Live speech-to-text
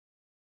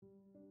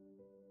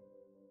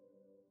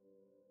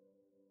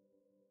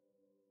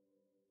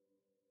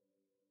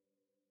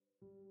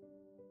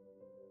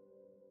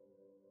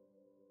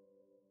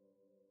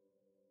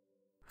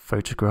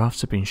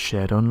Photographs have been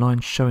shared online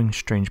showing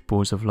strange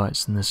balls of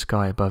lights in the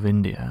sky above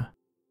India.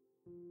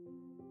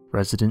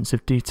 Residents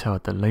have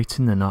detailed that late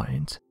in the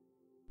night,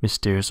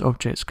 mysterious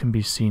objects can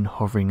be seen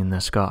hovering in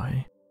the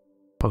sky,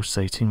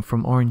 pulsating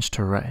from orange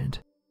to red,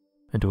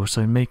 and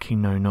also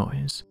making no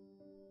noise,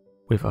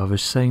 with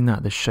others saying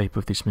that the shape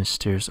of these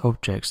mysterious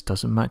objects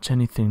doesn't match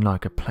anything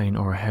like a plane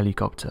or a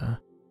helicopter.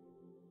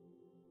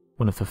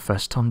 One of the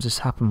first times this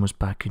happened was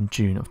back in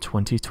June of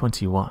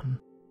 2021,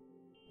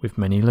 with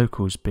many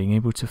locals being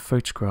able to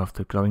photograph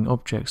the glowing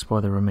objects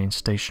while they remain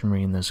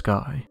stationary in the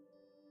sky.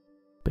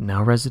 But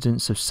now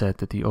residents have said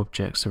that the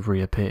objects have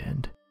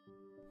reappeared,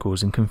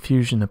 causing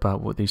confusion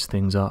about what these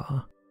things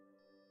are.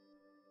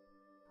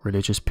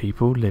 Religious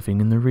people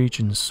living in the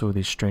region saw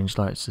these strange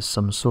lights as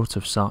some sort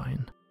of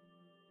sign,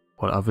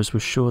 while others were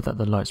sure that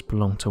the lights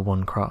belonged to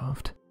one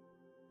craft,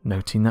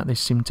 noting that they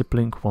seemed to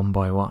blink one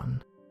by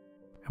one,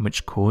 and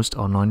which caused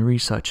online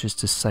researchers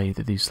to say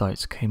that these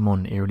lights came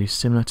on eerily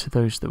similar to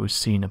those that were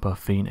seen above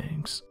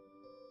Phoenix.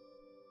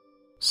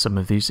 Some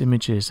of these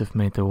images have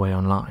made their way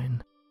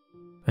online,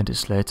 and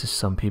it's led to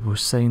some people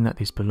saying that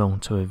these belong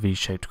to a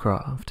V-shaped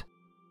craft,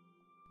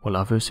 while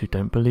others who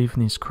don't believe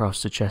in these crafts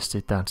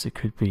suggested that it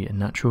could be a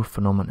natural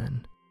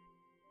phenomenon.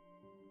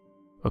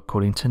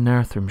 According to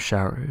Narotham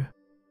Sharu,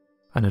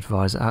 an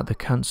advisor at the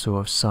Council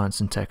of Science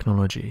and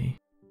Technology,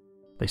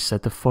 they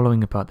said the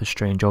following about the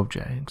strange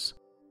objects.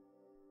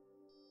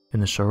 In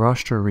the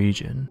Saurashtra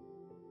region,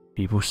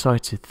 people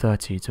cited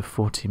 30 to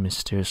 40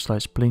 mysterious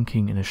lights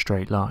blinking in a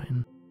straight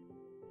line.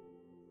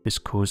 This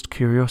caused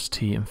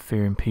curiosity and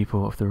fear in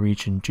people of the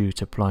region due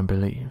to blind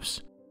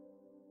beliefs.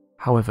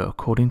 However,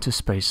 according to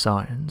space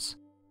science,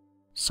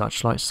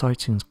 such light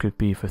sightings could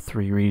be for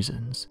three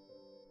reasons.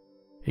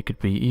 It could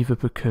be either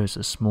because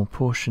a small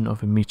portion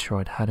of a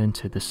meteorite had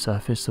entered the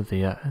surface of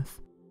the Earth,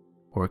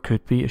 or it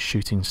could be a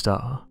shooting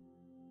star.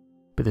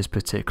 But this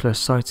particular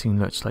sighting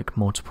looks like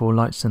multiple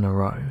lights in a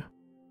row.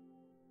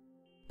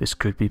 This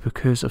could be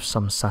because of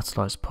some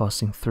satellites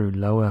passing through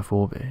low Earth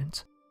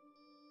orbit.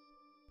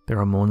 There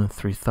are more than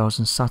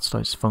 3,000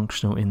 satellites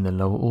functional in the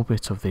lower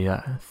orbit of the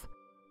Earth.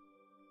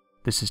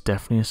 This is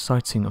definitely a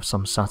sighting of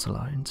some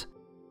satellite.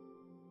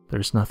 There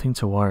is nothing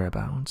to worry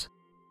about."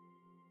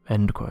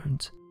 End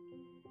quote.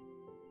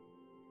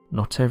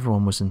 Not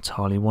everyone was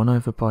entirely won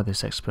over by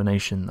this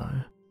explanation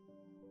though,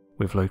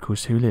 with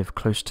locals who live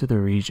close to the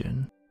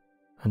region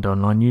and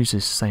online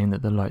users saying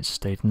that the lights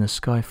stayed in the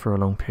sky for a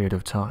long period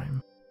of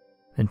time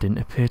and didn't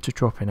appear to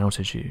drop in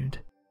altitude.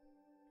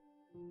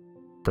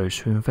 Those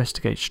who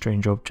investigate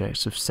strange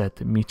objects have said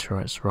that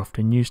meteorites are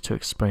often used to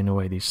explain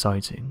away these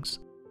sightings,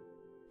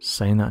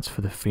 saying that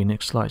for the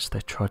Phoenix lights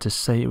they tried to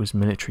say it was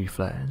military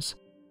flares,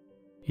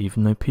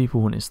 even though people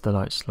witnessed the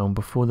lights long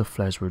before the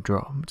flares were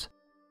dropped,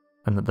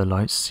 and that the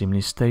lights seemingly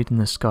stayed in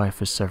the sky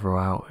for several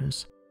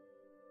hours.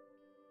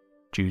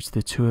 Due to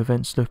the two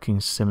events looking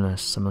similar,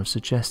 some have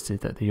suggested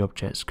that the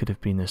objects could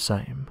have been the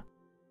same,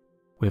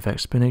 with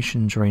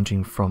explanations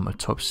ranging from a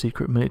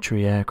top-secret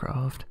military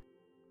aircraft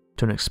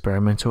to an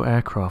experimental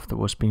aircraft that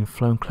was being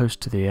flown close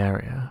to the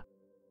area.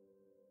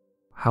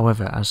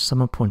 However, as some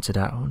have pointed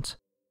out,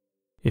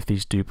 if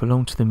these do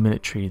belong to the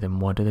military, then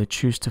why do they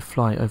choose to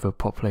fly over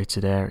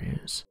populated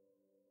areas?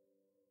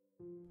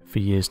 For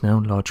years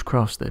now, large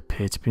crafts that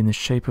appear to be in the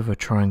shape of a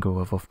triangle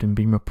have often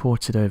been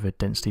reported over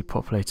densely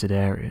populated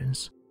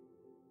areas,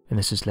 and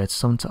this has led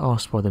some to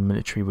ask why the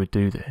military would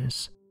do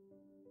this.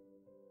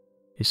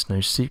 It's no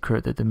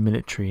secret that the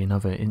military and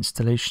other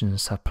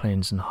installations have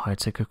planes and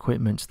high-tech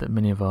equipment that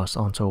many of us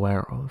aren't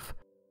aware of,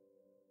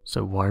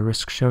 so why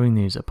risk showing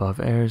these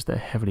above areas that are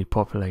heavily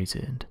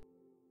populated?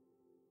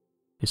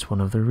 It's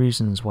one of the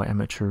reasons why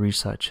amateur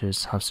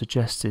researchers have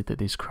suggested that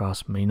these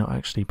crafts may not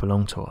actually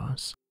belong to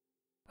us,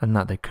 and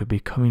that they could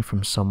be coming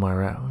from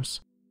somewhere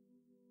else.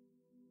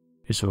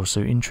 It's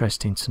also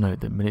interesting to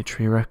note that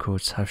military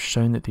records have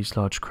shown that these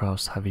large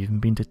crafts have even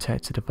been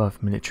detected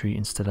above military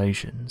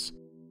installations,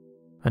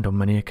 and on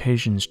many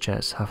occasions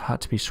jets have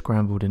had to be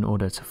scrambled in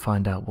order to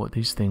find out what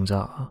these things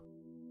are,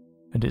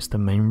 and it's the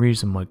main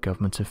reason why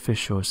government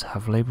officials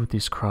have labelled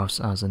these crafts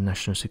as a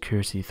national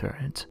security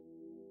threat.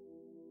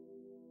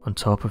 On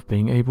top of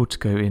being able to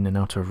go in and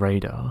out of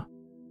radar,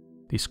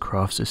 these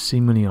crafts are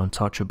seemingly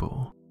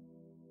untouchable.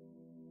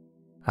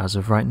 As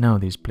of right now,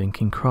 these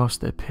blinking crafts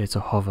that appear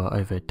to hover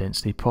over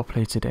densely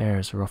populated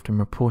areas are often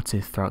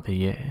reported throughout the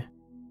year,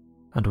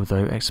 and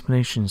although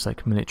explanations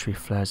like military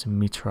flares and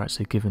meteorites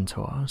are given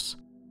to us,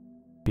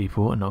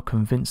 people are not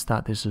convinced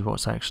that this is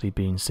what's actually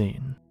being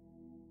seen,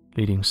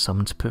 leading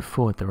some to put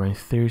forward their own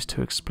theories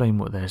to explain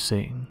what they're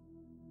seeing.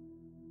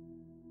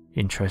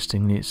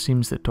 Interestingly, it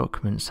seems that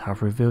documents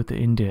have revealed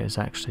that India is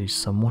actually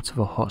somewhat of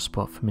a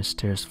hotspot for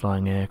mysterious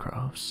flying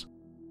aircrafts.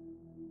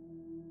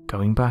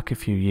 Going back a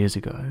few years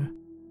ago,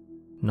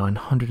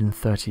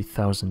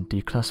 930,000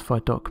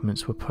 declassified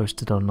documents were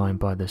posted online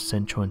by the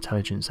Central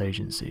Intelligence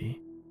Agency,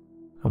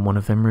 and one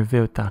of them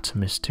revealed that a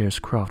mysterious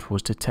craft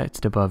was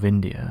detected above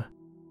India.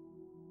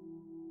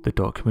 The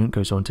document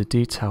goes on to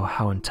detail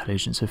how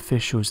intelligence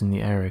officials in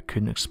the area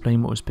couldn't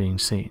explain what was being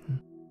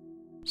seen,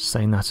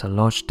 saying that a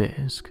large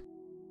disc,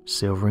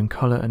 silver in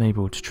colour and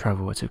able to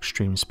travel at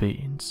extreme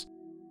speeds,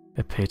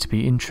 appeared to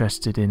be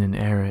interested in an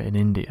area in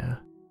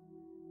India.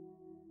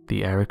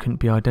 The area couldn't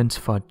be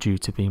identified due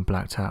to being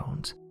blacked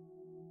out.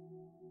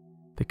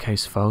 The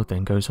case file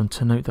then goes on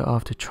to note that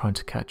after trying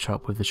to catch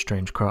up with the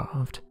strange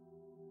craft,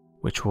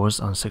 which was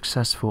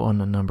unsuccessful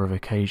on a number of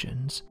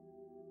occasions,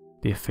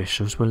 the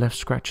officials were left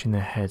scratching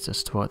their heads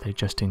as to what they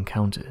just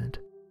encountered.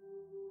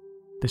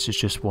 This is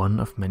just one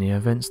of many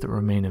events that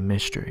remain a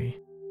mystery.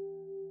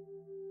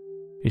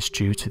 It's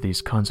due to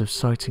these kinds of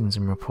sightings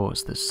and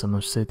reports that some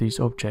have said these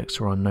objects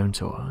are unknown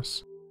to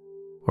us,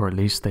 or at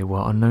least they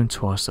were unknown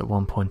to us at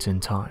one point in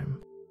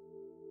time.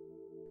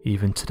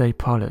 Even today,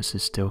 pilots are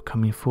still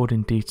coming forward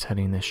and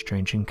detailing their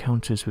strange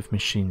encounters with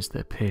machines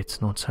that appear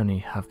to not only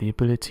have the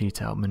ability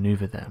to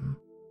outmaneuver them,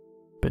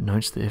 but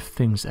notes that if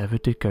things ever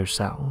did go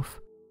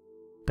south,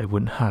 they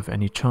wouldn't have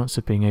any chance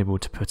of being able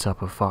to put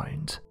up a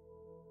fight.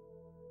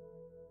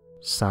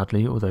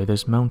 Sadly, although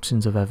there's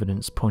mountains of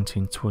evidence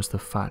pointing towards the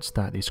fact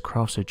that these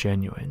crafts are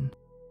genuine,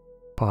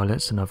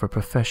 pilots and other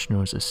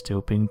professionals are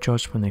still being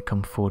judged when they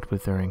come forward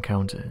with their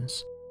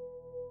encounters.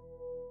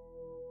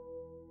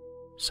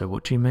 So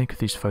what do you make of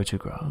these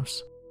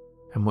photographs,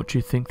 and what do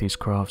you think these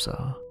crafts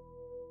are?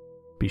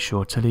 Be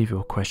sure to leave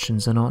your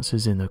questions and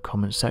answers in the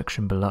comment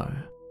section below,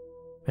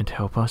 and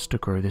help us to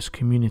grow this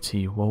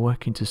community while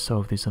working to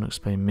solve these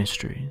unexplained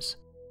mysteries.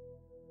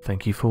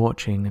 Thank you for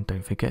watching, and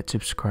don't forget to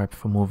subscribe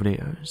for more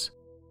videos.